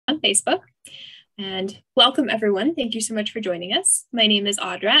Facebook. And welcome everyone. Thank you so much for joining us. My name is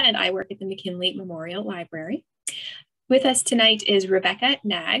Audra and I work at the McKinley Memorial Library. With us tonight is Rebekah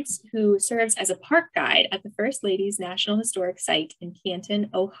Knaggs, who serves as a park guide at the First Lady's National Historic Site in Canton,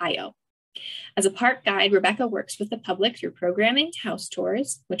 Ohio. As a park guide, Rebekah works with the public through programming, house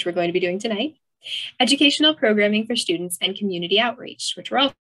tours, which we're going to be doing tonight, educational programming for students, and community outreach, which we're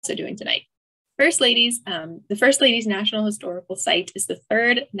also doing tonight. The First Lady's National Historical Site is the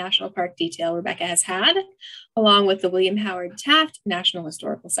third national park detail Rebekah has had, along with the William Howard Taft National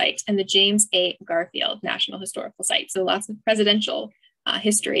Historical Site and the James A. Garfield National Historical Site. So lots of presidential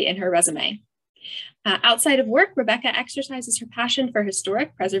history in her resume. Outside of work, Rebekah exercises her passion for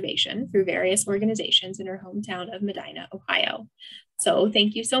historic preservation through various organizations in her hometown of Medina, Ohio. So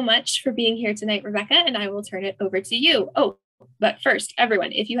thank you so much for being here tonight, Rebekah, and I will turn it over to you. Oh, but first,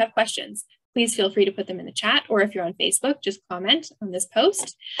 everyone, if you have questions, please feel free to put them in the chat, or if you're on Facebook, just comment on this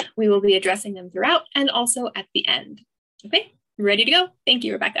post. We will be addressing them throughout and also at the end. Okay, ready to go? Thank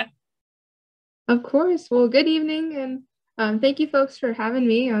you, Rebekah. Of course. Well, good evening, and thank you folks for having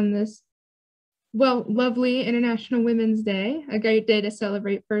me on this, well, lovely International Women's Day, a great day to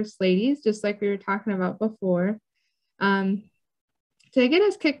celebrate First Ladies, just like we were talking about before. To get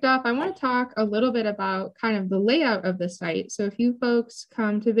us kicked off, I want to talk a little bit about kind of the layout of the site. So if you folks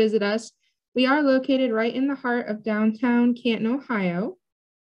come to visit us, we are located right in the heart of downtown Canton, Ohio.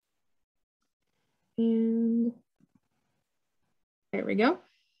 And there we go.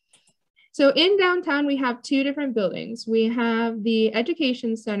 So in downtown, we have two different buildings. We have the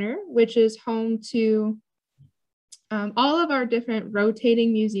Education Center, which is home to all of our different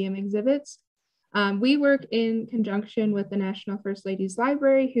rotating museum exhibits. We work in conjunction with the National First Ladies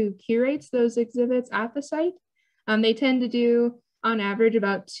Library, who curates those exhibits at the site. They tend to do, on average,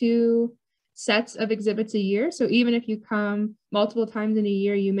 about 2 sets of exhibits a year. So even if you come multiple times in a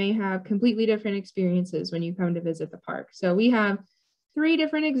year, you may have completely different experiences when you come to visit the park. So we have 3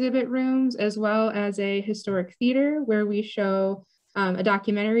 different exhibit rooms, as well as a historic theater where we show a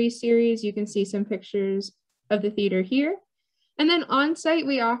documentary series. You can see some pictures of the theater here. And then on site,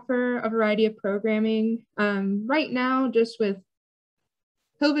 we offer a variety of programming. Right now, just with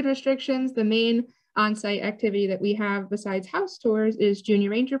COVID restrictions, the main on-site activity that we have besides house tours is junior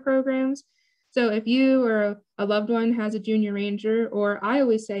ranger programs. So if you or a loved one has a junior ranger, or I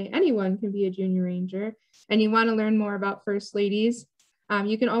always say anyone can be a junior ranger, and you want to learn more about First Ladies,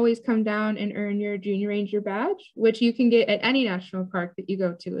 you can always come down and earn your junior ranger badge, which you can get at any national park that you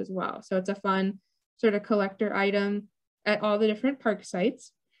go to as well. So it's a fun sort of collector item at all the different park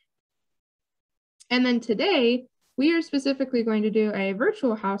sites. And then today, we are specifically going to do a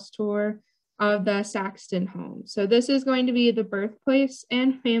virtual house tour of the Saxton home. So this is going to be the birthplace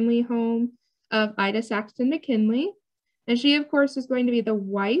and family home of Ida Saxton-McKinley. And she, of course, is going to be the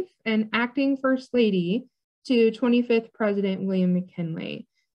wife and acting First Lady to 25th President William McKinley.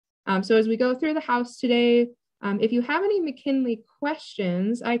 So as we go through the house today, if you have any McKinley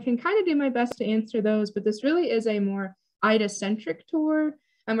questions, I can kind of do my best to answer those, but this really is a more Ida-centric tour.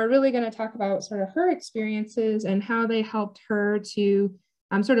 And we're really going to talk about sort of her experiences and how they helped her to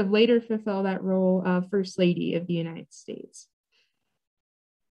sort of later fulfill that role of First Lady of the United States.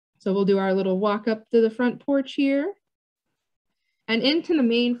 So we'll do our little walk up to the front porch here and into the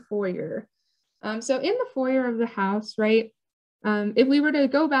main foyer. So in the foyer of the house, right, if we were to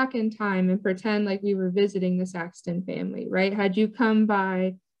go back in time and pretend like we were visiting the Saxton family, right, had you come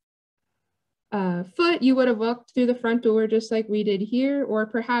by foot, you would have walked through the front door just like we did here, or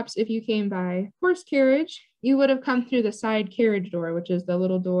perhaps if you came by horse carriage, you would have come through the side carriage door, which is the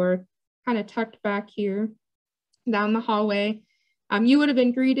little door kind of tucked back here down the hallway. You would have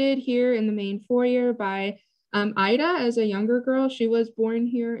been greeted here in the main foyer by Ida as a younger girl. She was born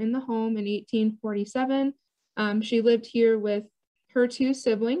here in the home in 1847. She lived here with her 2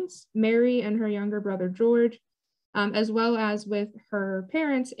 siblings, Mary and her younger brother, George, as well as with her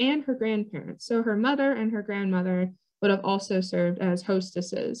parents and her grandparents. So her mother and her grandmother would have also served as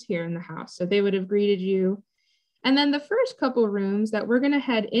hostesses here in the house. So they would have greeted you. And then the first couple rooms that we're going to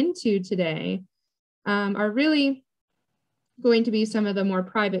head into today are really going to be some of the more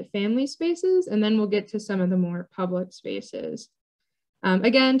private family spaces, and then we'll get to some of the more public spaces.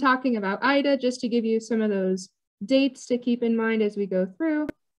 Again, talking about Ida, just to give you some of those dates to keep in mind as we go through.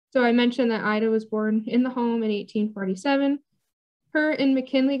 So I mentioned that Ida was born in the home in 1847. Her and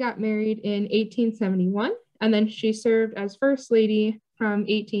McKinley got married in 1871, and then she served as First Lady from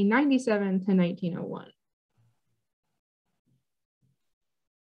 1897 to 1901.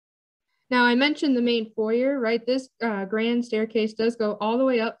 Now, I mentioned the main foyer, right? This grand staircase does go all the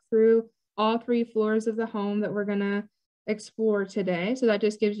way up through all 3 floors of the home that we're going to explore today. So that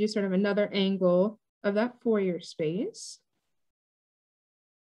just gives you sort of another angle of that foyer space.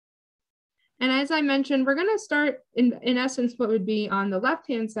 And as I mentioned, we're going to start in essence what would be on the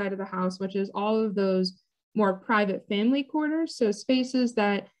left-hand side of the house, which is all of those more private family quarters. So spaces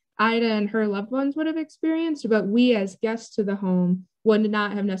that Ida and her loved ones would have experienced, but we as guests to the home would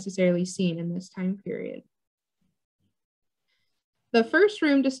not have necessarily seen in this time period. The first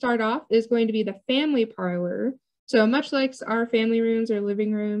room to start off is going to be the family parlor. So much like our family rooms or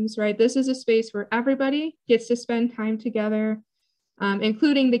living rooms, right? This is a space where everybody gets to spend time together,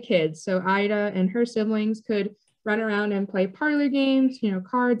 including the kids. So Ida and her siblings could run around and play parlor games,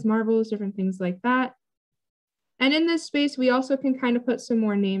 cards, marbles, different things like that. And in this space, we also can kind of put some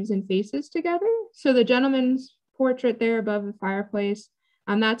more names and faces together. So the gentleman's portrait there above the fireplace,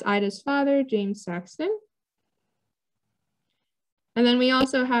 that's Ida's father, James Saxton. And then we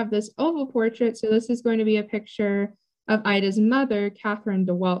also have this oval portrait. So this is going to be a picture of Ida's mother, Catherine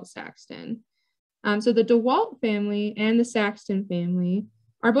DeWalt Saxton. So the DeWalt family and the Saxton family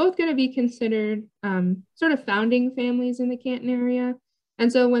are both going to be considered sort of founding families in the Canton area.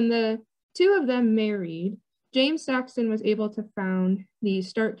 And so when the two of them married, James Saxton was able to found the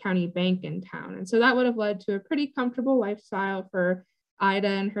Stark County Bank in town. And so that would have led to a pretty comfortable lifestyle for Ida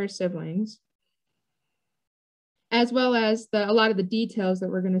and her siblings, as well as a lot of the details that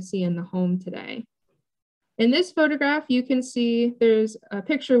we're going to see in the home today. In this photograph, you can see there's a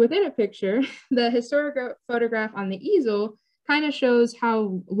picture within a picture. The historic photograph on the easel kind of shows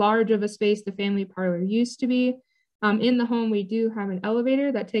how large of a space the family parlor used to be. In the home, we do have an elevator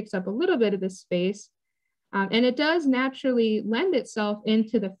that takes up a little bit of this space. And it does naturally lend itself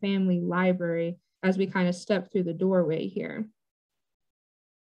into the family library as we kind of step through the doorway here.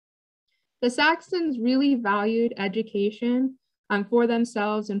 The Saxtons really valued education for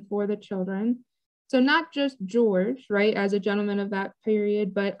themselves and for the children. So not just George, right, as a gentleman of that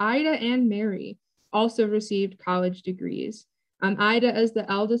period, but Ida and Mary also received college degrees. Ida, as the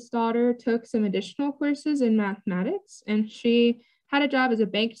eldest daughter, took some additional courses in mathematics, and she had a job as a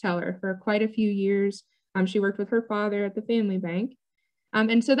bank teller for quite a few years. She worked with her father at the family bank.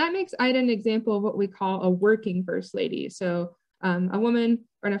 And so that makes Ida an example of what we call a working first lady. So a woman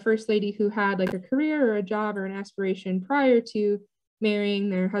or a first lady who had like a career or a job or an aspiration prior to marrying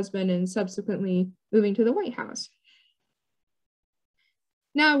their husband and subsequently moving to the White House.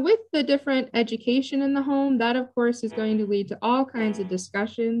 Now, with the different education in the home, that of course is going to lead to all kinds of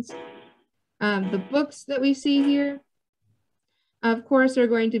discussions. The books that we see here, of course, are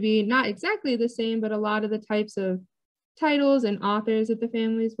going to be not exactly the same, but a lot of the types of titles and authors that the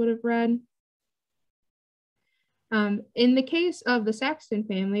families would have read. In the case of the Saxton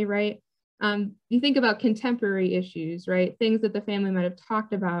family, right, you think about contemporary issues, right, things that the family might have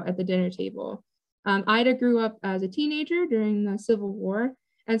talked about at the dinner table. Ida grew up as a teenager during the Civil War,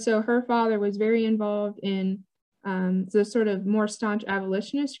 and so her father was very involved in the sort of more staunch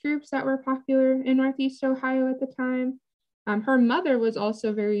abolitionist groups that were popular in Northeast Ohio at the time. Her mother was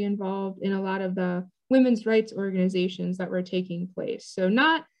also very involved in a lot of the women's rights organizations that were taking place. So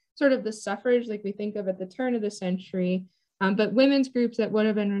not sort of the suffrage like we think of at the turn of the century, but women's groups that would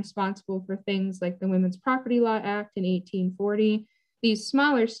have been responsible for things like the Women's Property Law Act in 1840, these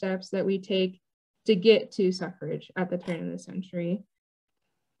smaller steps that we take to get to suffrage at the turn of the century.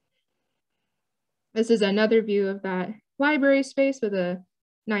 This is another view of that library space with a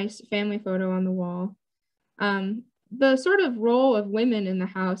nice family photo on the wall. The sort of role of women in the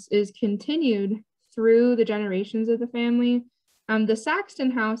house is continued through the generations of the family. The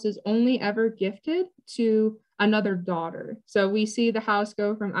Saxton house is only ever gifted to another daughter. So we see the house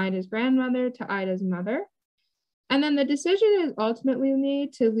go from Ida's grandmother to Ida's mother. And then the decision is ultimately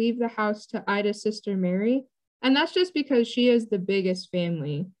made to leave the house to Ida's sister Mary. And that's just because she is the biggest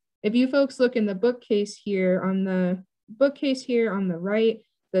family. If you folks look in the bookcase here on the right,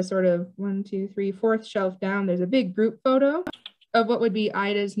 the sort of 1, 2, 3, 4th shelf down, there's a big group photo of what would be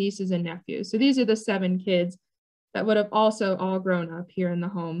Ida's nieces and nephews. So these are the 7 kids that would have also all grown up here in the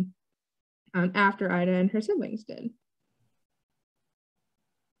home after Ida and her siblings did.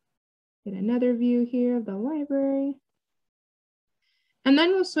 Get another view here of the library. And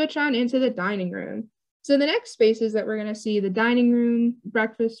then we'll switch on into the dining room. So the next spaces that we're going to see, the dining room,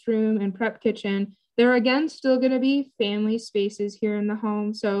 breakfast room, and prep kitchen, they're again still going to be family spaces here in the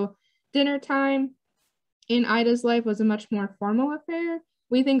home. So dinner time in Ida's life was a much more formal affair.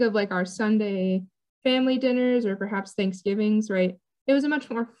 We think of like our Sunday family dinners or perhaps Thanksgivings, right? It was a much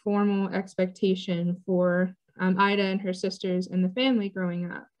more formal expectation for Ida and her sisters and the family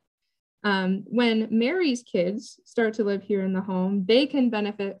growing up. When Mary's kids start to live here in the home, they can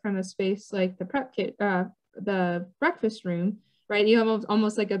benefit from a space like the the breakfast room, right, you have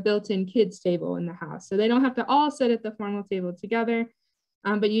almost like a built-in kids table in the house. So they don't have to all sit at the formal table together,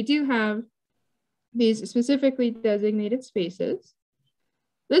 but you do have these specifically designated spaces.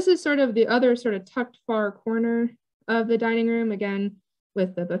 This is sort of the other sort of tucked far corner of the dining room, again,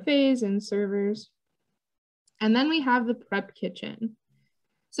 with the buffets and servers. And then we have the prep kitchen.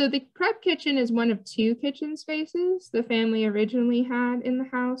 So the prep kitchen is one of two kitchen spaces the family originally had in the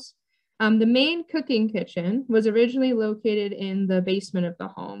house. The main cooking kitchen was originally located in the basement of the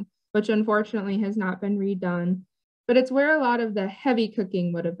home, which unfortunately has not been redone, but it's where a lot of the heavy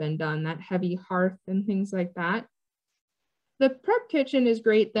cooking would have been done, that heavy hearth and things like that. The prep kitchen is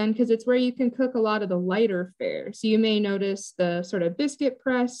great then because it's where you can cook a lot of the lighter fare. So you may notice the sort of biscuit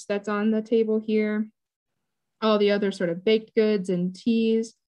press that's on the table here, all the other sort of baked goods and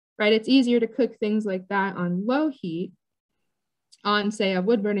teas, right? It's easier to cook things like that on low heat on, say, a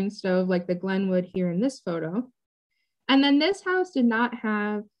wood burning stove like the Glenwood here in this photo. And then this house did not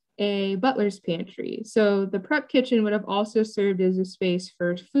have a butler's pantry. So the prep kitchen would have also served as a space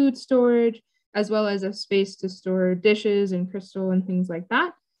for food storage, as well as a space to store dishes and crystal and things like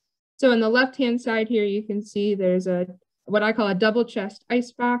that. So on the left-hand side here, you can see there's what I call a double chest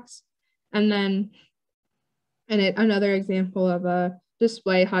ice box. And then another example of a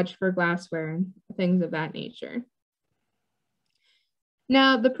display hutch for glassware and things of that nature.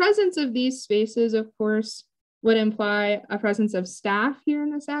 Now, the presence of these spaces, of course, would imply a presence of staff here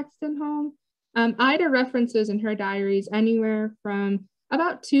in the Saxton home. Ida references in her diaries anywhere from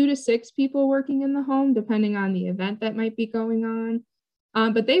about 2 to 6 people working in the home, depending on the event that might be going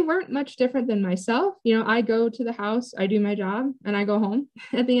on. But they weren't much different than myself. You know, I go to the house, I do my job, and I go home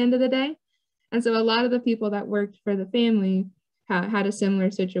at the end of the day. And so a lot of the people that worked for the family had a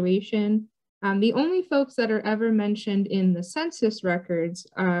similar situation. The only folks that are ever mentioned in the census records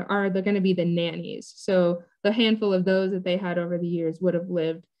are going to be the nannies. So the handful of those that they had over the years would have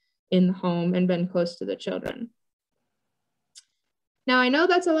lived in the home and been close to the children. Now, I know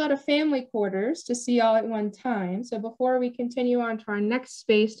that's a lot of family quarters to see all at one time. So before we continue on to our next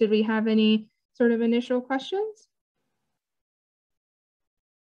space, did we have any sort of initial questions?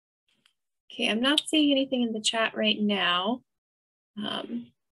 Okay, I'm not seeing anything in the chat right now,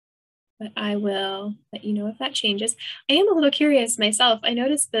 but I will let you know if that changes. I am a little curious myself. I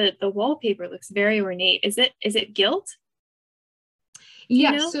noticed the wallpaper looks very ornate. Is it gilt?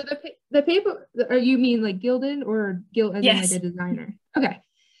 Yes, you know? So the paper, or you mean like gilded or gilt as yes. In like a designer? Okay,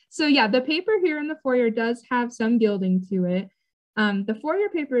 so yeah, the paper here in the foyer does have some gilding to it. The foyer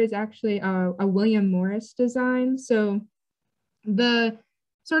paper is actually a William Morris design. So the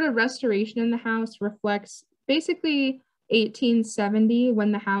sort of restoration in the house reflects basically 1870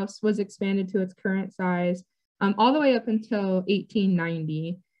 when the house was expanded to its current size, all the way up until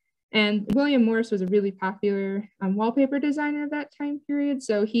 1890. And William Morris was a really popular wallpaper designer of that time period.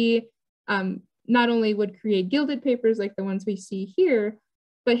 So he not only would create gilded papers like the ones we see here,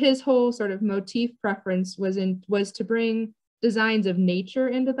 but his whole sort of motif preference was to bring designs of nature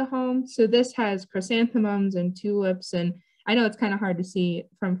into the home. So this has chrysanthemums and tulips, and I know it's kind of hard to see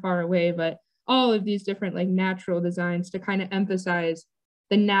from far away, but all of these different like natural designs to kind of emphasize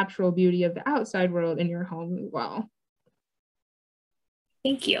the natural beauty of the outside world in your home as well.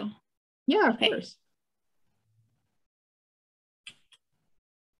 Thank you. Yeah, of course.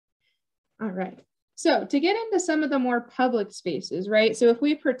 All right. So to get into some of the more public spaces, right? So if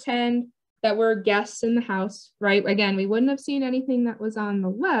we pretend that we're guests in the house, right? Again, we wouldn't have seen anything that was on the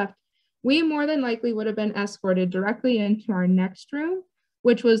left. We more than likely would have been escorted directly into our next room,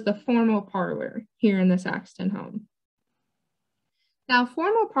 which was the formal parlor here in the Saxton home. Now,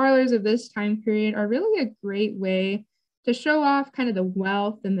 formal parlors of this time period are really a great way to show off kind of the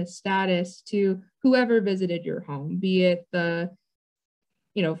wealth and the status to whoever visited your home, be it the,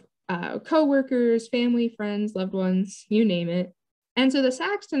 co-workers, family, friends, loved ones, you name it. And so the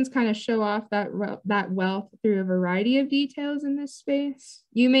Saxtons kind of show off that wealth through a variety of details in this space.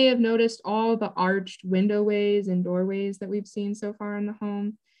 You may have noticed all the arched windowways and doorways that we've seen so far in the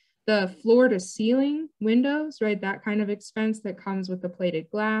home. The floor to ceiling windows, right? That kind of expense that comes with the plated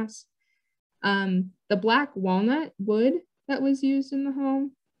glass. The black walnut wood that was used in the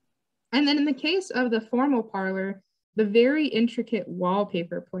home. And then in the case of the formal parlor, the very intricate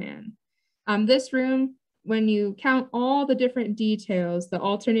wallpaper plan. This room, when you count all the different details, the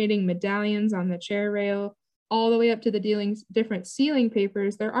alternating medallions on the chair rail, all the way up to the different ceiling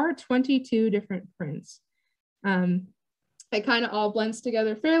papers, there are 22 different prints. It kind of all blends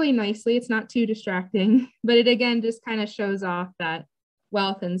together fairly nicely. It's not too distracting, but it again just kind of shows off that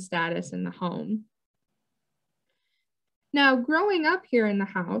wealth and status in the home. Now, growing up here in the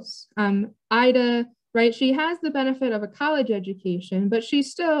house, Ida right? She has the benefit of a college education, but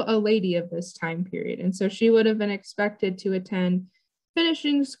she's still a lady of this time period. And so she would have been expected to attend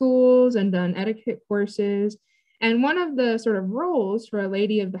finishing schools and done etiquette courses. And one of the sort of roles for a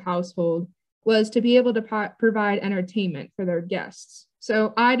lady of the household was to be able to provide entertainment for their guests.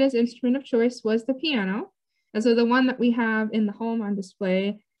 So Ida's instrument of choice was the piano. And so the one that we have in the home on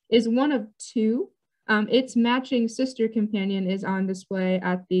display is one of two. Its matching sister companion is on display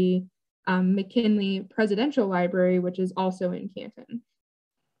at the McKinley Presidential Library, which is also in Canton.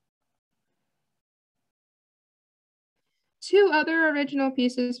 Two other original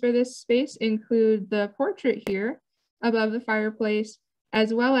pieces for this space include the portrait here above the fireplace,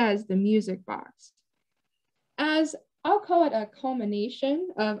 as well as the music box. As I'll call it a culmination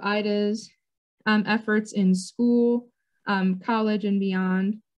of Ida's efforts in school, college, and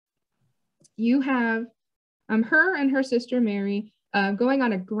beyond, you have her and her sister Mary going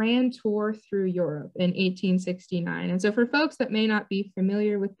on a grand tour through Europe in 1869. And so for folks that may not be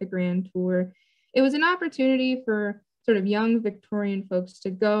familiar with the grand tour, it was an opportunity for sort of young Victorian folks to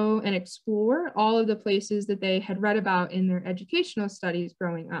go and explore all of the places that they had read about in their educational studies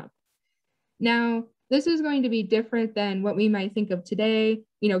growing up. Now, this is going to be different than what we might think of today,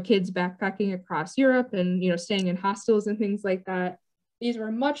 kids backpacking across Europe and, staying in hostels and things like that. These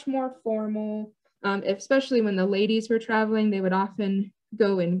were much more formal, especially when the ladies were traveling. They would often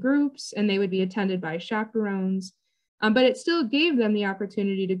go in groups and they would be attended by chaperones, but it still gave them the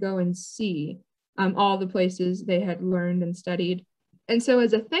opportunity to go and see all the places they had learned and studied. And so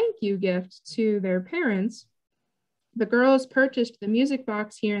as a thank you gift to their parents, the girls purchased the music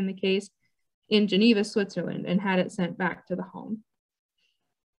box here in the case in Geneva, Switzerland, and had it sent back to the home.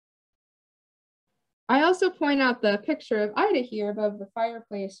 I also point out the picture of Ida here above the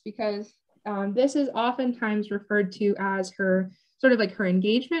fireplace because this is oftentimes referred to as her sort of like her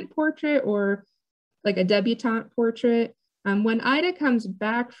engagement portrait or like a debutante portrait. When Ida comes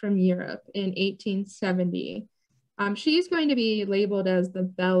back from Europe in 1870, she's going to be labeled as the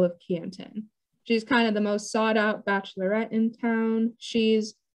Belle of Canton. She's kind of the most sought out bachelorette in town.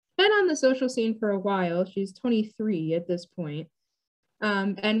 She's been on the social scene for a while. She's 23 at this point.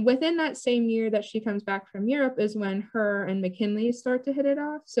 And within that same year that she comes back from Europe is when her and McKinley start to hit it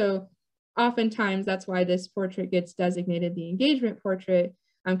off. So oftentimes that's why this portrait gets designated the engagement portrait,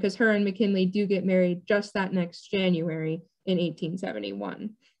 because her and McKinley do get married just that next January in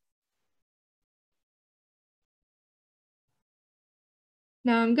 1871.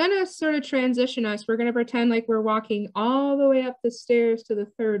 Now I'm gonna sort of transition us. We're gonna pretend like we're walking all the way up the stairs to the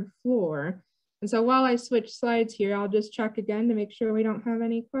third floor. And so while I switch slides here, I'll just check again to make sure we don't have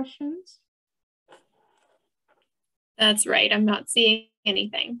any questions. That's right, I'm not seeing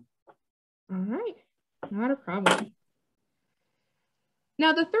anything. All right, not a problem.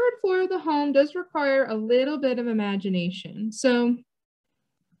 Now, the third floor of the home does require a little bit of imagination. So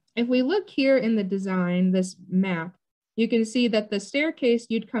if we look here in the design, this map, you can see that the staircase,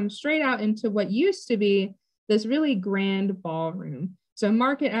 you'd come straight out into what used to be this really grand ballroom. So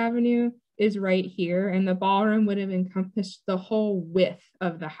Market Avenue is right here, and the ballroom would have encompassed the whole width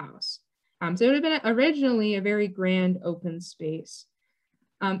of the house. So it would have been originally a very grand open space.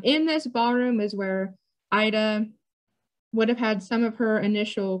 In this ballroom is where Ida would have had some of her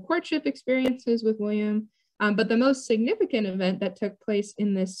initial courtship experiences with William, but the most significant event that took place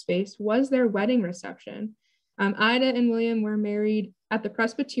in this space was their wedding reception. Ida and William were married at the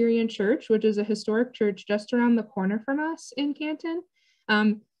Presbyterian Church, which is a historic church just around the corner from us in Canton.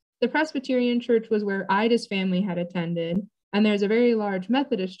 The Presbyterian Church was where Ida's family had attended, and there's a very large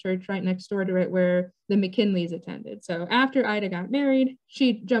Methodist church right next door to it where the McKinleys attended. So after Ida got married,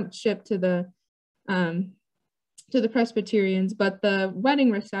 she jumped ship to the Presbyterians, but the wedding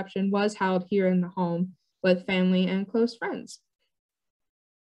reception was held here in the home with family and close friends.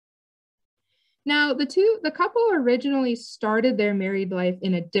 Now, the couple originally started their married life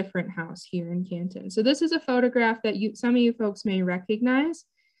in a different house here in Canton. So this is a photograph that some of you folks may recognize.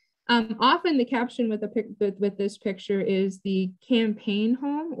 Often the caption with this picture is the campaign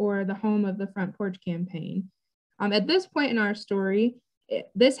home or the home of the front porch campaign. At this point in our story,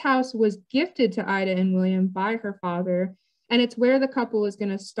 this house was gifted to Ida and William by her father, and it's where the couple is going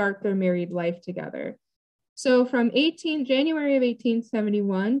to start their married life together. So from January of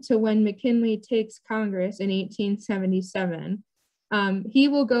 1871 to when McKinley takes Congress in 1877, he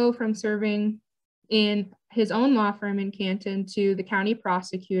will go from serving in his own law firm in Canton to the county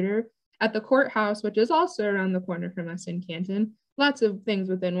prosecutor at the courthouse, which is also around the corner from us in Canton. Lots of things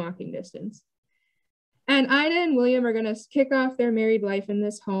within walking distance. And Ida and William are going to kick off their married life in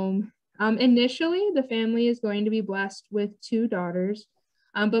this home. Initially, the family is going to be blessed with 2 daughters.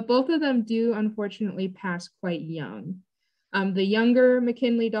 but both of them do unfortunately pass quite young. The younger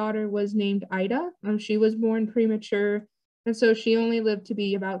McKinley daughter was named Ida. She was born premature, and so she only lived to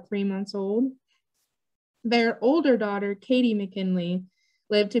be about 3 months old. Their older daughter, Katie McKinley,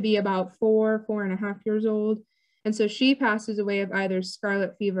 lived to be about 4.5 years old. And so she passes away of either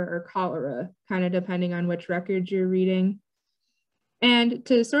scarlet fever or cholera, kind of depending on which records you're reading. And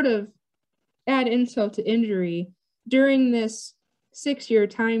to sort of add insult to injury, during this 6-year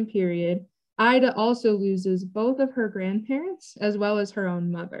time period, Ida also loses both of her grandparents as well as her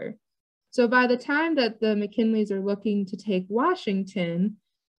own mother. So by the time that the McKinleys are looking to take Washington,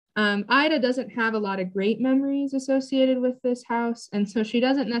 Ida doesn't have a lot of great memories associated with this house, and so she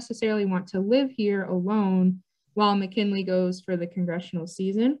doesn't necessarily want to live here alone while McKinley goes for the congressional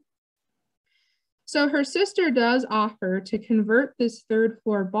season. So her sister does offer to convert this 3rd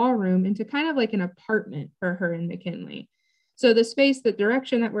floor ballroom into kind of like an apartment for her and McKinley. So the space, the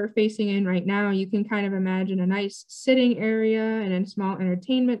direction that we're facing in right now, you can kind of imagine a nice sitting area and a small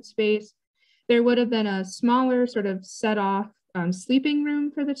entertainment space. There would have been a smaller sort of set off sleeping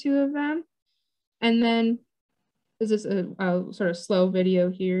room for the two of them. And then this is a sort of slow video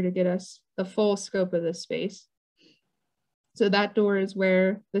here to get us the full scope of this space. So that door is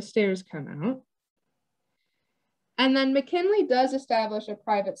where the stairs come out. And then McKinley does establish a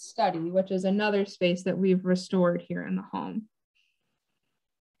private study, which is another space that we've restored here in the home.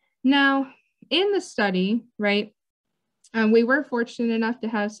 Now, in the study, right, we were fortunate enough to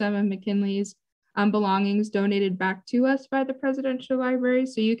have some of McKinley's belongings donated back to us by the Presidential Library.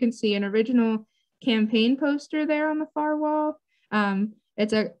 So you can see an original campaign poster there on the far wall.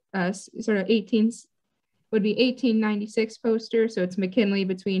 It's a sort of 1896 poster. So it's McKinley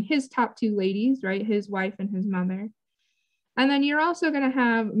between his top 2 ladies, right? His wife and his mother. And then you're also going to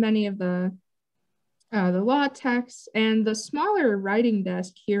have many of the law texts, and the smaller writing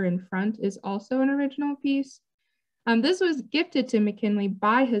desk here in front is also an original piece. This was gifted to McKinley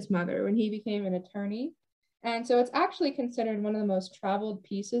by his mother when he became an attorney. And so it's actually considered one of the most traveled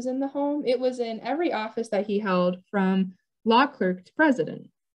pieces in the home. It was in every office that he held, from law clerk to president.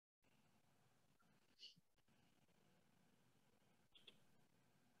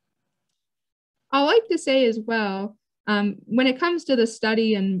 I like to say as well, when it comes to the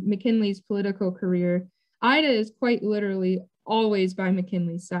study and McKinley's political career, Ida is quite literally always by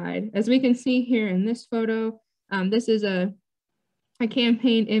McKinley's side. As we can see here in this photo, this is a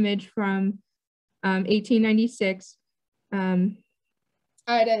campaign image from 1896.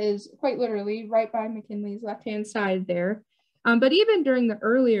 Ida is quite literally right by McKinley's left-hand side there. But even during the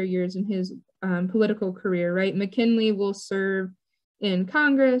earlier years in his political career, right, McKinley will serve in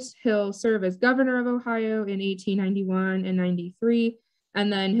Congress. He'll serve as governor of Ohio in 1891 and 93,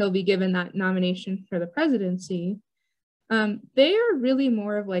 and then he'll be given that nomination for the presidency. They are really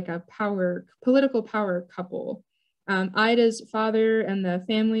more of like a political power couple. Ida's father and the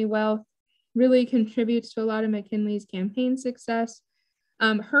family wealth really contributes to a lot of McKinley's campaign success.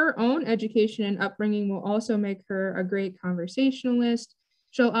 Her own education and upbringing will also make her a great conversationalist.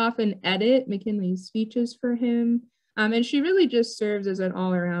 She'll often edit McKinley's speeches for him. And she really just serves as an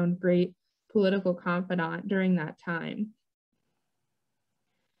all-around great political confidant during that time.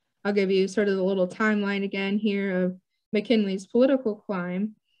 I'll give you sort of the little timeline again here of McKinley's political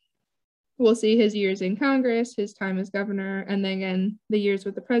climb. We'll see his years in Congress, his time as governor, and then again, the years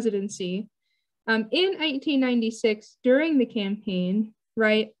with the presidency. In 1896, during the campaign,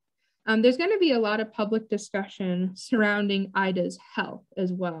 right, there's going to be a lot of public discussion surrounding Ida's health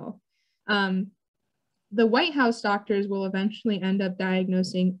as well. The White House doctors will eventually end up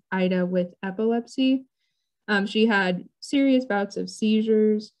diagnosing Ida with epilepsy. She had serious bouts of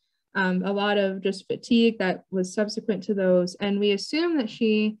seizures, a lot of just fatigue that was subsequent to those. And we assume that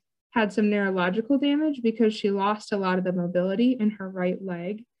she had some neurological damage because she lost a lot of the mobility in her right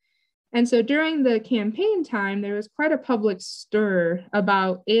leg. And so during the campaign time, there was quite a public stir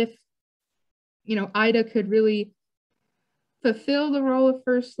about if, Ida could really fulfill the role of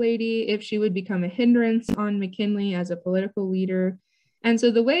First Lady, if she would become a hindrance on McKinley as a political leader. And so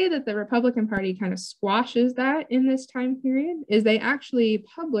the way that the Republican Party kind of squashes that in this time period is they actually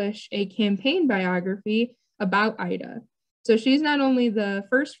publish a campaign biography about Ida. So she's not only the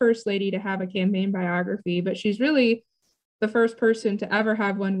first Lady to have a campaign biography, but she's really the first person to ever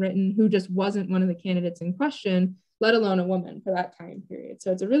have one written who just wasn't one of the candidates in question, let alone a woman for that time period.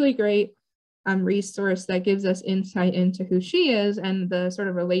 So it's a really great resource that gives us insight into who she is and the sort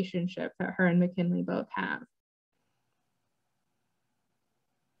of relationship that her and McKinley both have.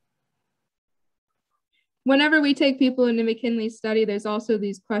 Whenever we take people into McKinley's study, there's also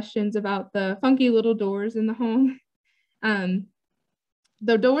these questions about the funky little doors in the home.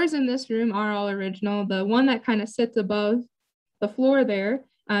 The doors in this room are all original. The one that kind of sits above the floor there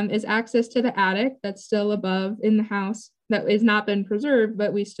is access to the attic that's still above in the house that has not been preserved,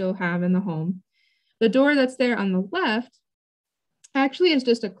 but we still have in the home. The door that's there on the left actually is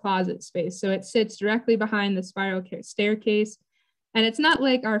just a closet space. So it sits directly behind the spiral staircase. And it's not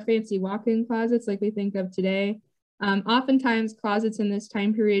like our fancy walk-in closets like we think of today. Oftentimes closets in this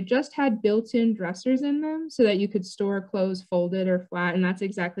time period just had built-in dressers in them so that you could store clothes folded or flat. And that's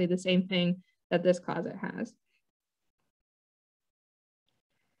exactly the same thing that this closet has.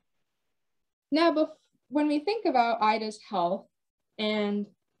 Now, when we think about Ida's health and,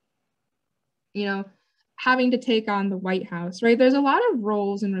 having to take on the White House, right? There's a lot of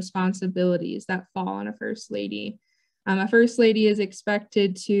roles and responsibilities that fall on a first lady. A first lady is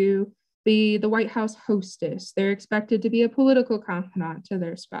expected to be the White House hostess. They're expected to be a political confidant to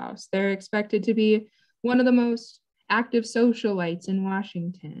their spouse. They're expected to be one of the most active socialites in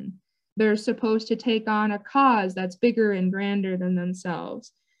Washington. They're supposed to take on a cause that's bigger and grander than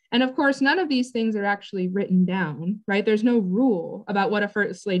themselves. And of course, none of these things are actually written down, right? There's no rule about what a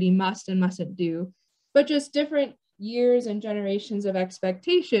first lady must and mustn't do, but just different years and generations of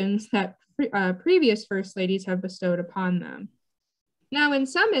expectations that previous first ladies have bestowed upon them. Now, in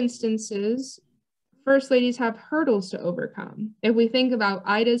some instances, first ladies have hurdles to overcome. If we think about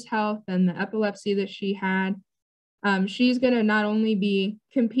Ida's health and the epilepsy that she had, she's going to not only be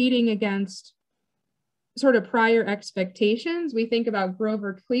competing against sort of prior expectations. We think about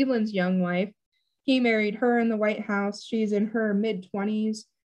Grover Cleveland's young wife. He married her in the White House. She's in her mid-20s,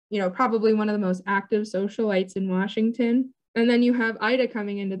 probably one of the most active socialites in Washington. And then you have Ida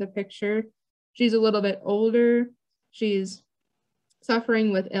coming into the picture. She's a little bit older. She's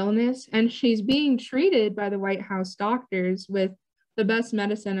suffering with illness, and she's being treated by the White House doctors with the best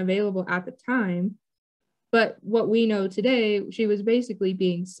medicine available at the time. But what we know today, she was basically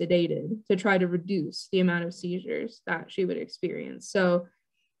being sedated to try to reduce the amount of seizures that she would experience. So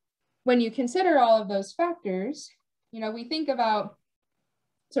when you consider all of those factors, we think about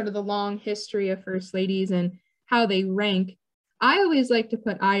sort of the long history of first ladies and how they rank. I always like to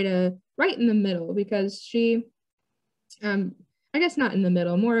put Ida right in the middle because she, I guess not in the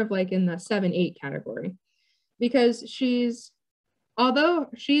middle, more of like in the 7-8 category, because although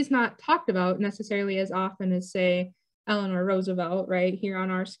she's not talked about necessarily as often as, say, Eleanor Roosevelt, right, here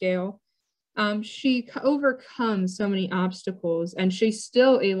on our scale, she overcomes so many obstacles, and she's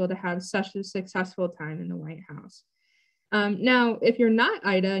still able to have such a successful time in the White House. Now, if you're not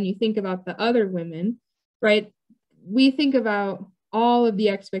Ida and you think about the other women, right, we think about all of the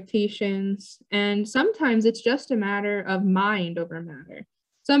expectations, and sometimes it's just a matter of mind over matter.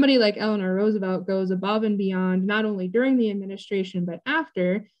 Somebody like Eleanor Roosevelt goes above and beyond, not only during the administration, but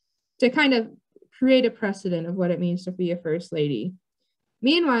after, to kind of create a precedent of what it means to be a first lady.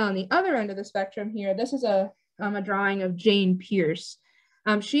 Meanwhile, on the other end of the spectrum here, this is a drawing of Jane Pierce.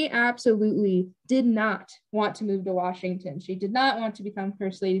 She absolutely did not want to move to Washington. She did not want to become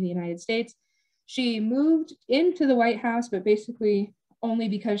First Lady of the United States. She moved into the White House, but basically only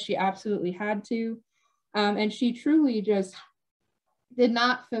because she absolutely had to. And she truly just did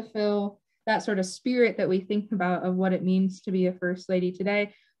not fulfill that sort of spirit that we think about of what it means to be a first lady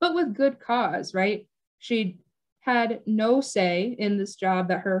today, but with good cause, right? She had no say in this job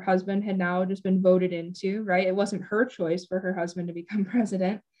that her husband had now just been voted into, right? It wasn't her choice for her husband to become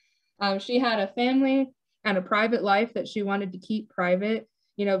president. She had a family and a private life that she wanted to keep private.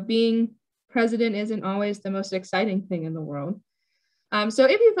 Being president isn't always the most exciting thing in the world. So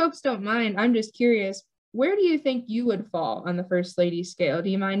if you folks don't mind, I'm just curious, where do you think you would fall on the first lady scale? Do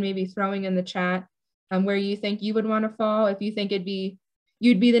you mind maybe throwing in the chat where you think you would want to fall? If you think you'd be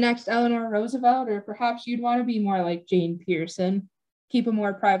the next Eleanor Roosevelt, or perhaps you'd want to be more like Jane Pierce, keep a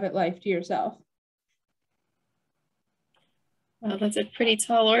more private life to yourself. Well, that's a pretty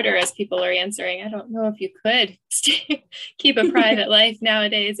tall order as people are answering. I don't know if you could keep a private life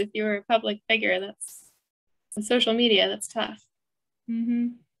nowadays if you were a public figure. That's on social media, that's tough. Mm-hmm.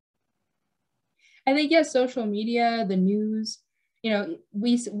 I think, yes, social media, the news,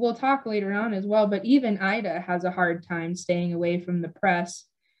 we'll talk later on as well, but even Ida has a hard time staying away from the press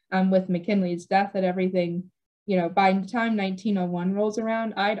with McKinley's death and everything. By the time 1901 rolls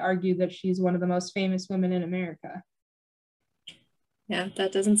around, I'd argue that she's one of the most famous women in America. Yeah,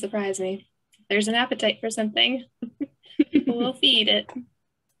 that doesn't surprise me. There's an appetite for something. People will feed it.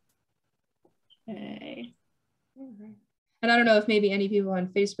 Okay. All right. And I don't know if maybe any people on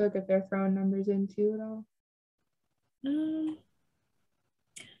Facebook, if they're throwing numbers in too at all.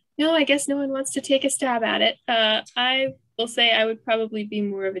 No, I guess no one wants to take a stab at it. I will say I would probably be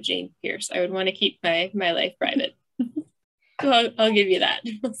more of a Jane Pierce. I would want to keep my life private. I'll give you that.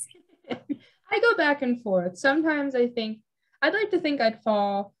 I go back and forth. Sometimes I'd like to think I'd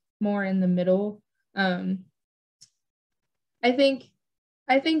fall more in the middle. I think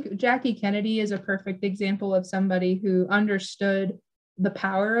Jackie Kennedy is a perfect example of somebody who understood the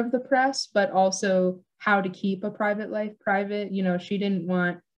power of the press, but also how to keep a private life private. You know, she didn't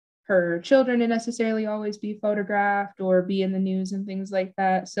want her children to necessarily always be photographed or be in the news and things like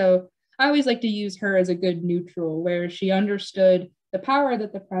that. So I always like to use her as a good neutral, where she understood the power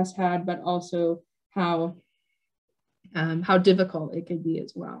that the press had, but also how difficult it could be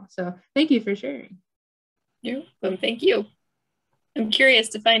as well. So thank you for sharing. You're welcome. Thank you. I'm curious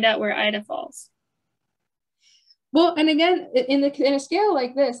to find out where Ida falls. Well, and again, in a scale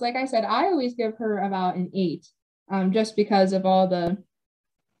like this, like I said, I always give her about an 8, just because of all the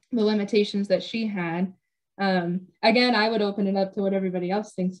limitations that she had. Again, I would open it up to what everybody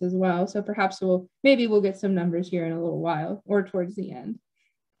else thinks as well. So perhaps we'll get some numbers here in a little while or towards the end.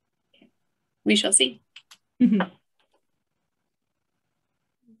 We shall see.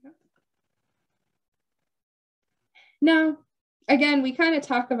 Now, again, we kind of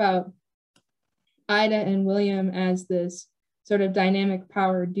talk about Ida and William as this sort of dynamic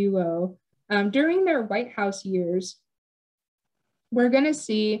power duo. During their White House years, we're going to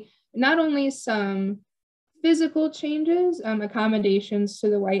see not only some physical changes, accommodations to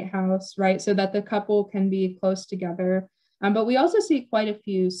the White House, right, so that the couple can be close together, but we also see quite a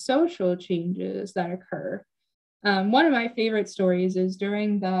few social changes that occur. One of my favorite stories is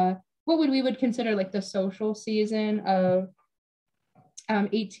during what we would consider like the social season of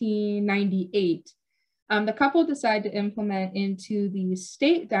 1898. The couple decided to implement into the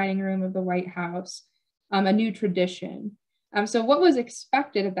state dining room of the White House a new tradition. So what was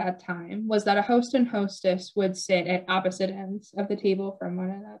expected at that time was that a host and hostess would sit at opposite ends of the table from one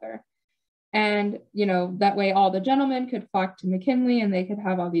another. And, you know, that way all the gentlemen could flock to McKinley and they could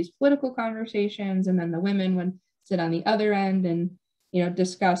have all these political conversations. And then the women would sit on the other end and, you know,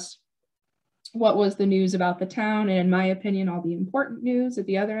 discuss what was the news about the town. And in my opinion, all the important news at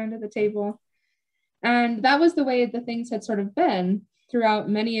the other end of the table. And that was the way the things had sort of been throughout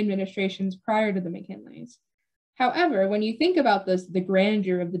many administrations prior to the McKinleys. However, when you think about this, the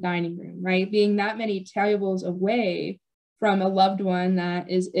grandeur of the dining room, right, being that many tables away from a loved one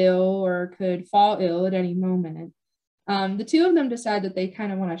that is ill or could fall ill at any moment, the two of them decide that they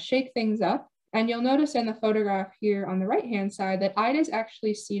kind of want to shake things up. And you'll notice in the photograph here on the right-hand side that Ida's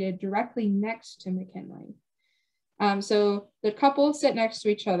actually seated directly next to McKinley. So the couple sit next to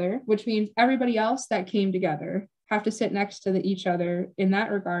each other, which means everybody else that came together have to sit next to each other in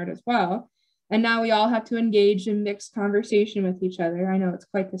that regard as well. And now we all have to engage in mixed conversation with each other. I know it's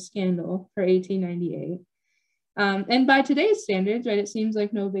quite the scandal for 1898. And by today's standards, right, it seems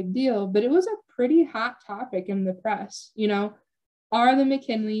like no big deal, but it was a pretty hot topic in the press. You know, are the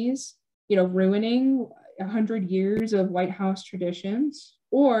McKinleys, you know, ruining 100 years of White House traditions?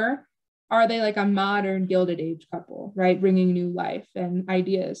 Or are they like a modern Gilded Age couple, right, bringing new life and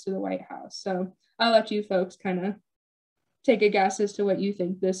ideas to the White House? So I'll let you folks kind of take a guess as to what you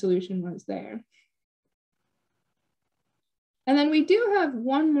think the solution was there. And then we do have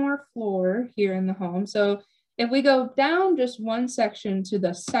one more floor here in the home. So if we go down just one section to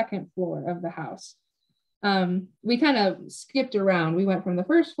the second floor of the house, we kind of skipped around. We went from the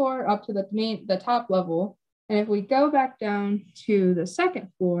first floor up to the top level. And if we go back down to the second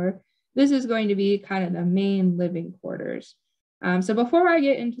floor, this is going to be kind of the main living quarters. So before I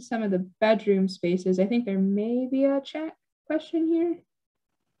get into some of the bedroom spaces, I think there may be a chat question here.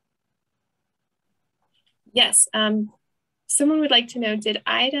 Yes. Someone would like to know, did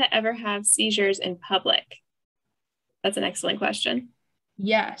Ida ever have seizures in public? That's an excellent question.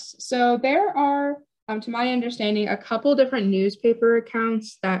 Yes. So there are, to my understanding, a couple different newspaper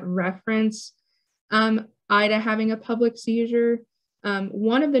accounts that reference Ida having a public seizure.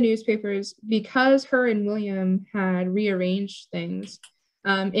 One of the newspapers, because her and William had rearranged things,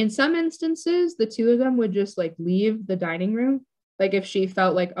 in some instances, the two of them would just like leave the dining room. Like if she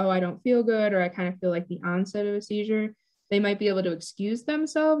felt like, oh, I don't feel good, or I kind of feel like the onset of a seizure, they might be able to excuse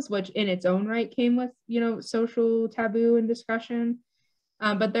themselves, which in its own right came with, you know, social taboo and discussion.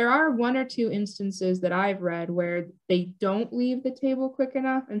 But there are one or two instances that I've read where they don't leave the table quick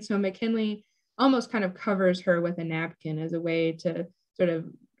enough. And so McKinley almost kind of covers her with a napkin as a way to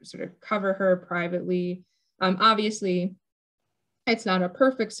sort of cover her privately. Obviously, it's not a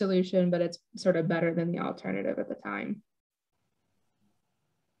perfect solution, but it's sort of better than the alternative at the time.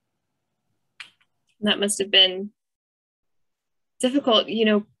 That must have been difficult. You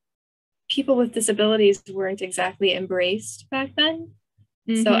know, people with disabilities weren't exactly embraced back then.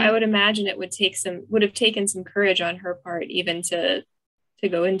 So I would imagine it would have taken some courage on her part even to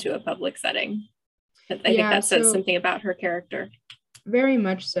go into a public setting. I think that says something about her character. Very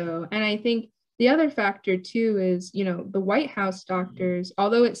much so. And I think the other factor too is, you know, the White House doctors,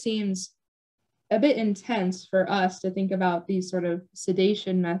 although it seems a bit intense for us to think about these sort of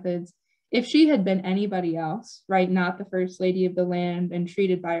sedation methods, if she had been anybody else, right, not the First Lady of the land and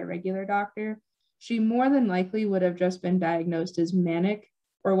treated by a regular doctor, she more than likely would have just been diagnosed as manic,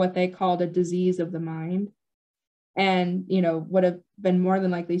 or what they called a disease of the mind, and, you know, would have been more than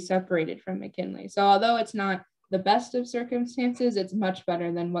likely separated from McKinley. So although it's not the best of circumstances, it's much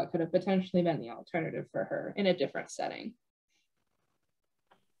better than what could have potentially been the alternative for her in a different setting.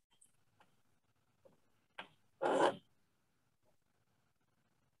 All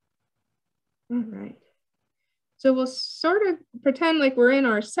right. So we'll sort of pretend like we're in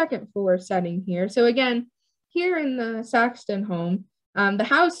our second floor setting here. So again, here in the Saxton home, the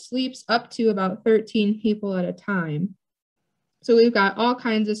house sleeps up to about 13 people at a time. So we've got all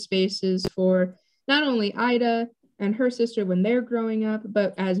kinds of spaces for not only Ida and her sister when they're growing up,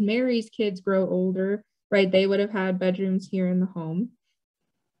 but as Mary's kids grow older, right, they would have had bedrooms here in the home.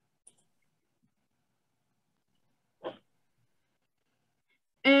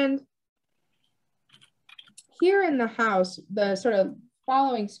 And here in the house, the sort of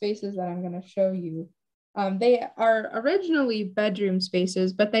following spaces that I'm going to show you, they are originally bedroom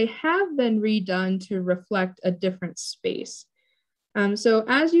spaces, but they have been redone to reflect a different space. So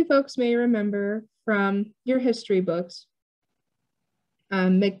as you folks may remember from your history books,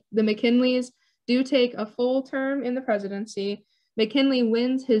 the McKinleys do take a full term in the presidency. McKinley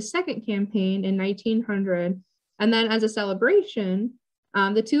wins his second campaign in 1900, and then as a celebration,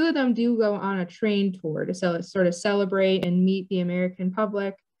 the two of them do go on a train tour to sort of celebrate and meet the American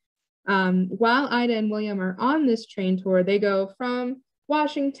public. While Ida and William are on this train tour, they go from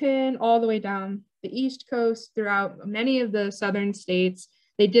Washington all the way down the East Coast throughout many of the southern states.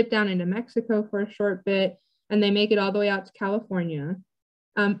 They dip down into Mexico for a short bit, and they make it all the way out to California.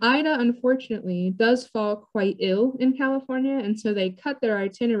 Ida, unfortunately, does fall quite ill in California, and so they cut their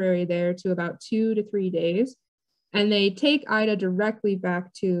itinerary there to about 2 to 3 days, and they take Ida directly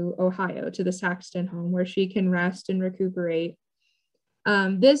back to Ohio, to the Saxton home, where she can rest and recuperate.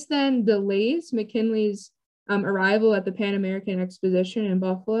 This then delays McKinley's arrival at the Pan American Exposition in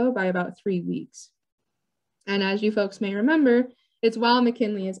Buffalo by about 3 weeks. And as you folks may remember, it's while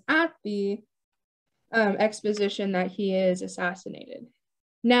McKinley is at the exposition that he is assassinated.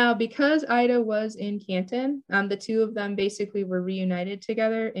 Now, because Ida was in Canton, the two of them basically were reunited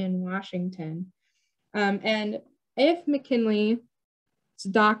together in Washington. And if McKinley's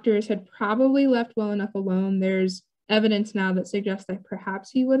doctors had probably left well enough alone, there's evidence now that suggests that perhaps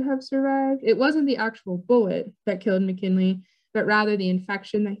he would have survived. It wasn't the actual bullet that killed McKinley, but rather the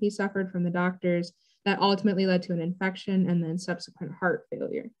infection that he suffered from the doctors that ultimately led to an infection and then subsequent heart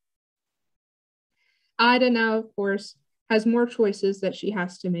failure. Ida now, of course, has more choices that she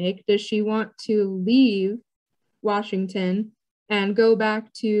has to make. Does she want to leave Washington and go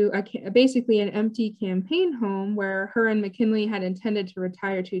back to basically an empty campaign home where her and McKinley had intended to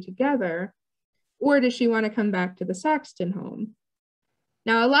retire to together? Or does she want to come back to the Saxton home?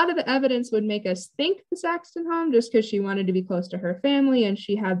 Now, a lot of the evidence would make us think the Saxton home just because she wanted to be close to her family and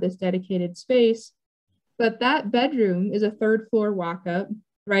she had this dedicated space. But that bedroom is a third floor walk-up,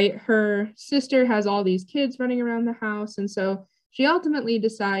 right? Her sister has all these kids running around the house. And so she ultimately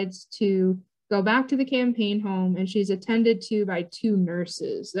decides to go back to the campaign home, and she's attended to by 2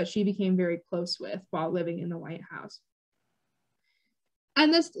 nurses that she became very close with while living in the White House.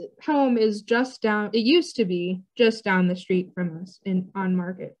 And this home is just down, it used to be just down the street from us on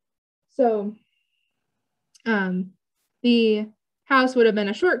Market. So the house would have been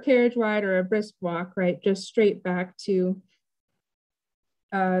a short carriage ride or a brisk walk, right? Just straight back to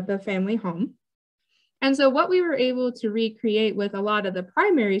the family home. And so what we were able to recreate with a lot of the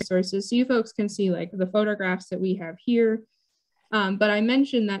primary sources, so you folks can see like the photographs that we have here. But I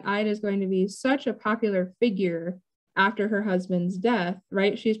mentioned that Ida is going to be such a popular figure after her husband's death,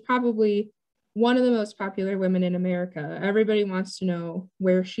 right? She's probably one of the most popular women in America. Everybody wants to know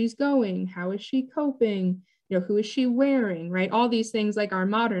where she's going, how is she coping, you know, who is she wearing, right? All these things like our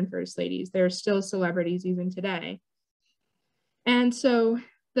modern first ladies, they're still celebrities even today. And so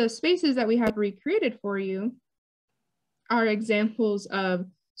the spaces that we have recreated for you are examples of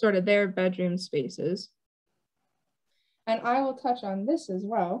sort of their bedroom spaces. And I will touch on this as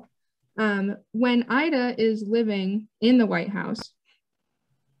well. When Ida is living in the White House,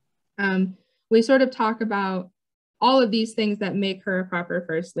 we sort of talk about all of these things that make her a proper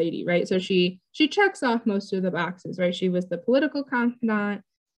first lady, right? So she checks off most of the boxes, right? She was the political confidant.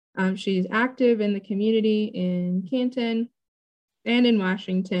 She's active in the community in Canton and in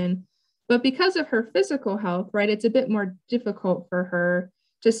Washington. But because of her physical health, right, it's a bit more difficult for her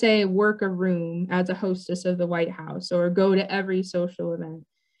to, say, work a room as a hostess of the White House or go to every social event.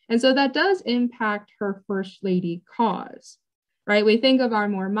 And so that does impact her first lady cause, right? We think of our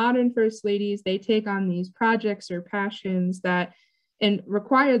more modern first ladies, they take on these projects or passions that and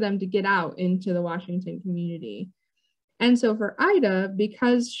require them to get out into the Washington community. And so for Ida,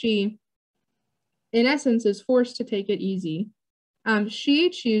 because she, in essence, is forced to take it easy, she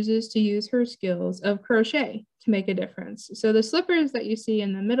chooses to use her skills of crochet to make a difference. So the slippers that you see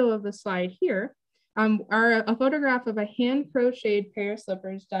in the middle of the slide here are a photograph of a hand crocheted pair of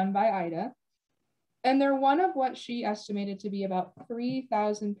slippers done by Ida. And they're one of what she estimated to be about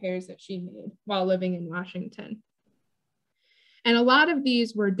 3,000 pairs that she made while living in Washington. And a lot of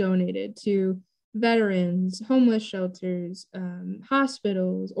these were donated to veterans, homeless shelters,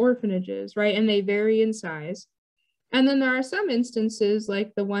 hospitals, orphanages, right? And they vary in size. And then there are some instances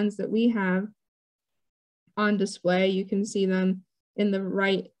like the ones that we have on display. You can see them in the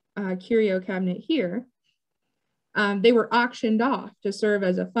right curio cabinet here. They were auctioned off to serve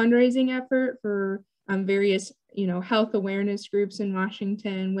as a fundraising effort for various, health awareness groups in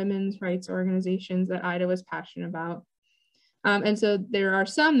Washington, women's rights organizations that Ida was passionate about. And so there are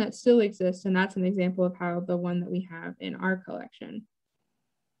some that still exist, and that's an example of how the one that we have in our collection.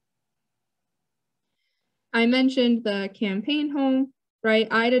 I mentioned the campaign home, right?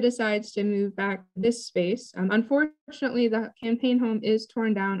 Ida decides to move back to this space. Unfortunately, the campaign home is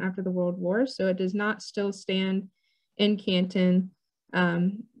torn down after the World War, so it does not still stand in Canton.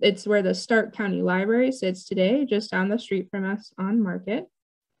 It's where the Stark County Library sits today, just down the street from us on Market.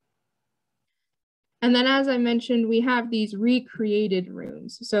 And then, as I mentioned, we have these recreated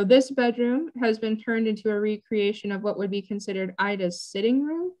rooms. So this bedroom has been turned into a recreation of what would be considered Ida's sitting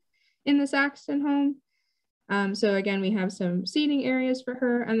room in the Saxton home. So again, we have some seating areas for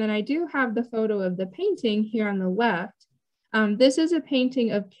her. And then I do have the photo of the painting here on the left. This is a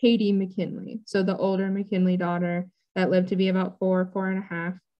painting of Katie McKinley. So the older McKinley daughter that lived to be about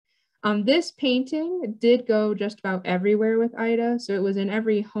 4.5. This painting did go just about everywhere with Ida. So it was in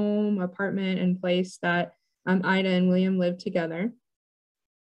every home, apartment, and place that Ida and William lived together.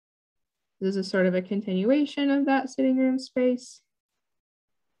 This is sort of a continuation of that sitting room space.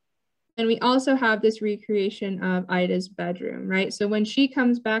 And we also have this recreation of Ida's bedroom, right? So when she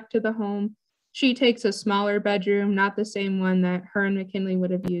comes back to the home, she takes a smaller bedroom, not the same one that her and McKinley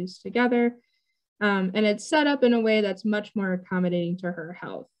would have used together. And it's set up in a way that's much more accommodating to her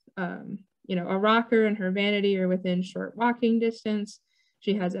health. A rocker and her vanity are within short walking distance.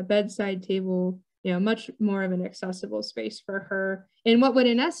 She has a bedside table, much more of an accessible space for her in what would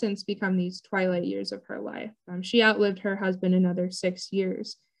in essence become these twilight years of her life. She outlived her husband another 6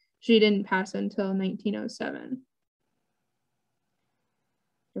 years. She didn't pass until 1907.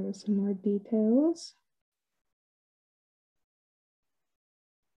 There are some more details.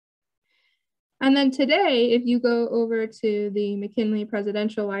 And then today, if you go over to the McKinley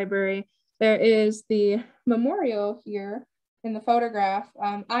Presidential Library, there is the memorial here in the photograph.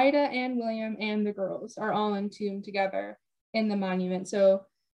 Ida and William and the girls are all entombed together in the monument. So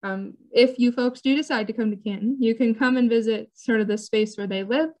if you folks do decide to come to Canton, you can come and visit sort of the space where they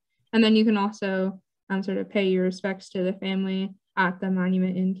lived. And then you can also sort of pay your respects to the family at the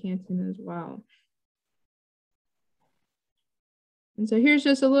monument in Canton as well. And so here's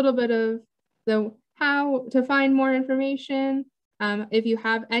just a little bit of how to find more information. If you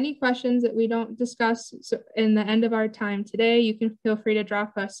have any questions that we don't discuss in the end of our time today, you can feel free to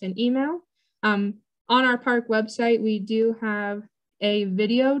drop us an email. On our park website, we do have a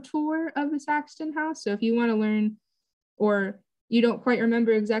video tour of the Saxton House. So if you want to learn or you don't quite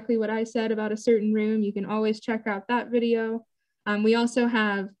remember exactly what I said about a certain room, you can always check out that video. We also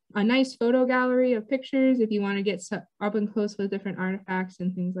have a nice photo gallery of pictures if you want to get up and close with different artifacts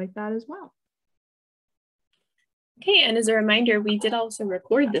and things like that as well. Okay, and as a reminder, we did also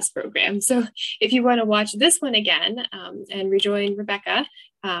record this program. So if you want to watch this one again and rejoin Rebekah,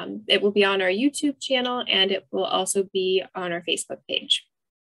 it will be on our YouTube channel and it will also be on our Facebook page.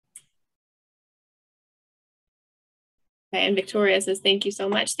 Okay, and Victoria says, thank you so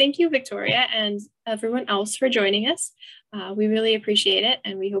much. Thank you, Victoria, and everyone else for joining us. We really appreciate it,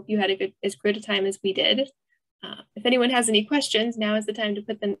 and we hope you had as good a time as we did. If anyone has any questions, now is the time to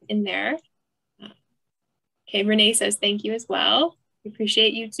put them in there. Okay, Renee says, thank you as well. We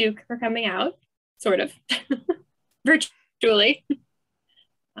appreciate you too for coming out, sort of, virtually.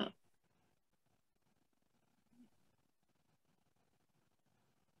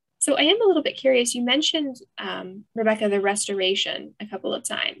 So I am a little bit curious. You mentioned, Rebekah, the restoration a couple of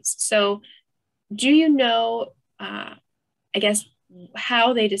times. So do you know, I guess,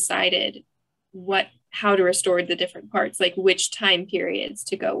 how they decided how to restore the different parts, like which time periods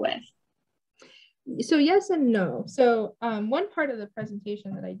to go with? So yes and no. So one part of the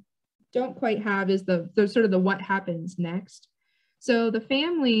presentation that I don't quite have is the sort of the what happens next. So the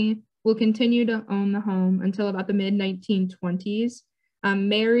family will continue to own the home until about the mid-1920s.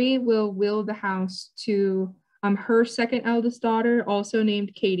 Mary will will the house to her second eldest daughter, also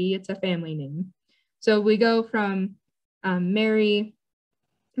named Katie. It's a family name. So we go from Mary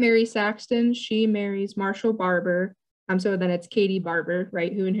Saxton, she marries Marshall Barber. So then it's Katie Barber,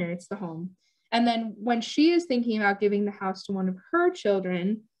 right, who inherits the home. And then when she is thinking about giving the house to one of her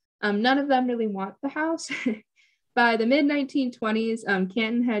children, none of them really want the house. By the mid-1920s,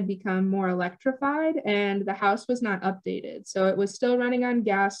 Canton had become more electrified and the house was not updated. So it was still running on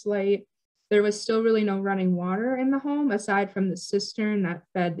gas light. There was still really no running water in the home aside from the cistern that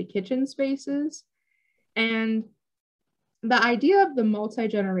fed the kitchen spaces. And the idea of the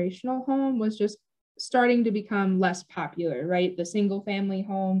multi-generational home was just starting to become less popular, right? The single family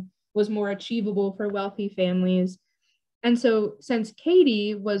home was more achievable for wealthy families. And so since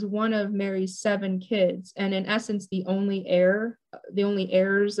Katie was one of Mary's 7 kids, and in essence, the only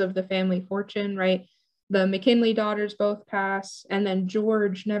heirs of the family fortune, right? The McKinley daughters both pass, and then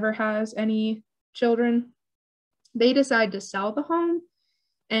George never has any children. They decide to sell the home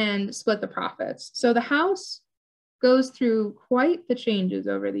and split the profits. So the house goes through quite the changes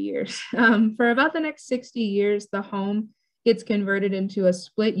over the years. For about the next 60 years, the home gets converted into a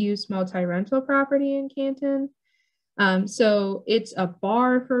split-use multi-rental property in Canton. So it's a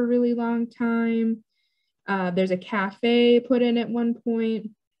bar for a really long time. There's a cafe put in at one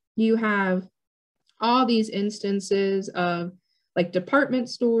point. You have all these instances of like department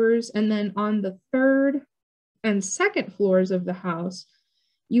stores. And then on the 3rd and 2nd floors of the house,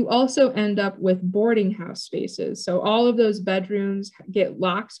 you also end up with boarding house spaces. So all of those bedrooms get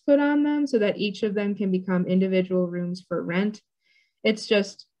locks put on them so that each of them can become individual rooms for rent. It's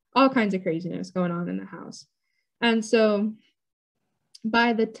just all kinds of craziness going on in the house. And so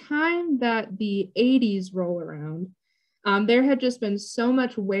by the time that the 80s roll around, there had just been so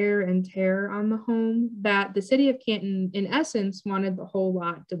much wear and tear on the home that the city of Canton, in essence, wanted the whole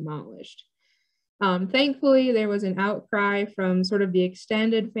lot demolished. Thankfully, there was an outcry from sort of the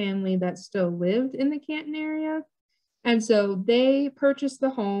extended family that still lived in the Canton area. And so they purchased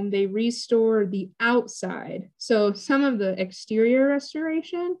the home, they restored the outside. So some of the exterior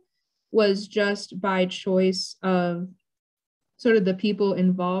restoration was just by choice of sort of the people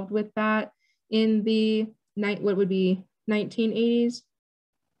involved with that in the what would be 1980s.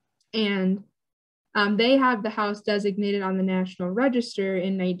 And they have the house designated on the National Register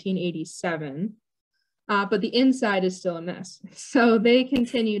in 1987. But the inside is still a mess. So they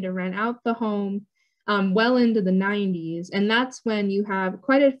continue to rent out the home well into the 90s. And that's when you have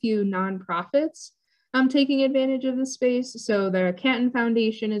quite a few nonprofits taking advantage of the space. So the Canton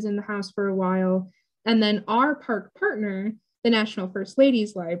Foundation is in the house for a while. And then our park partner, the National First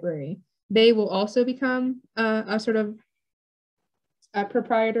Ladies Library, they will also become a sort of a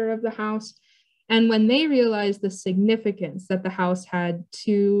proprietor of the house. And when they realized the significance that the house had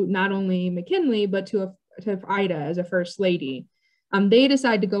to not only McKinley, but to Ida as a first lady, they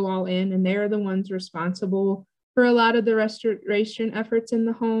decide to go all in, and they're the ones responsible for a lot of the restoration efforts in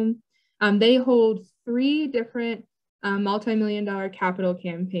the home. They hold 3 different multi-million-dollar capital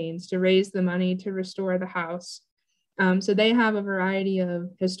campaigns to raise the money to restore the house. So they have a variety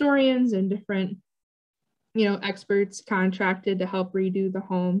of historians and different, experts contracted to help redo the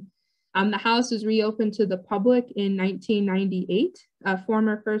home. The house was reopened to the public in 1998.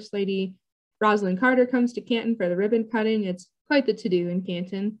 Former First Lady Rosalind Carter comes to Canton for the ribbon cutting. It's quite the to-do in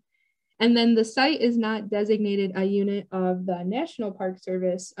Canton. And then the site is not designated a unit of the National Park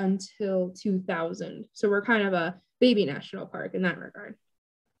Service until 2000. So we're kind of a baby national park in that regard.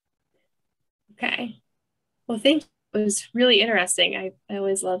 Okay. Well, thank you. It was really interesting. I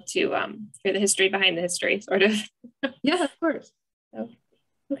always love to hear the history behind the history, sort of. Yeah, of course. So,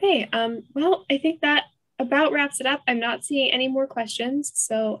 okay. Well, I think that about wraps it up. I'm not seeing any more questions.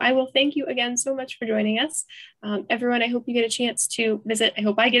 So I will thank you again so much for joining us. Everyone, I hope you get a chance to visit. I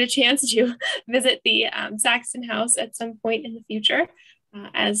hope I get a chance to visit the Saxton House at some point in the future.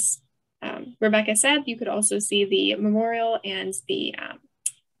 As Rebekah said, you could also see the memorial and the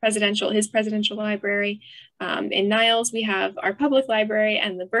his presidential library. In Niles, we have our public library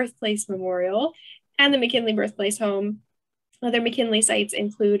and the birthplace memorial and the McKinley birthplace home. Other McKinley sites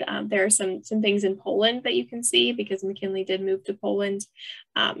include, there are some things in Poland that you can see because McKinley did move to Poland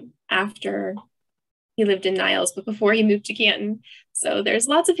after he lived in Niles, but before he moved to Canton. So there's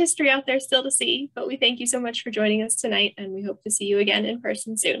lots of history out there still to see, but we thank you so much for joining us tonight, and we hope to see you again in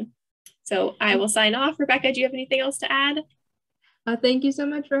person soon. So I will sign off. Rebecca, do you have anything else to add? Thank you so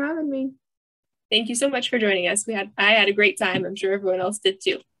much for having me. Thank you so much for joining us. I had a great time. I'm sure everyone else did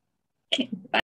too. Okay, bye.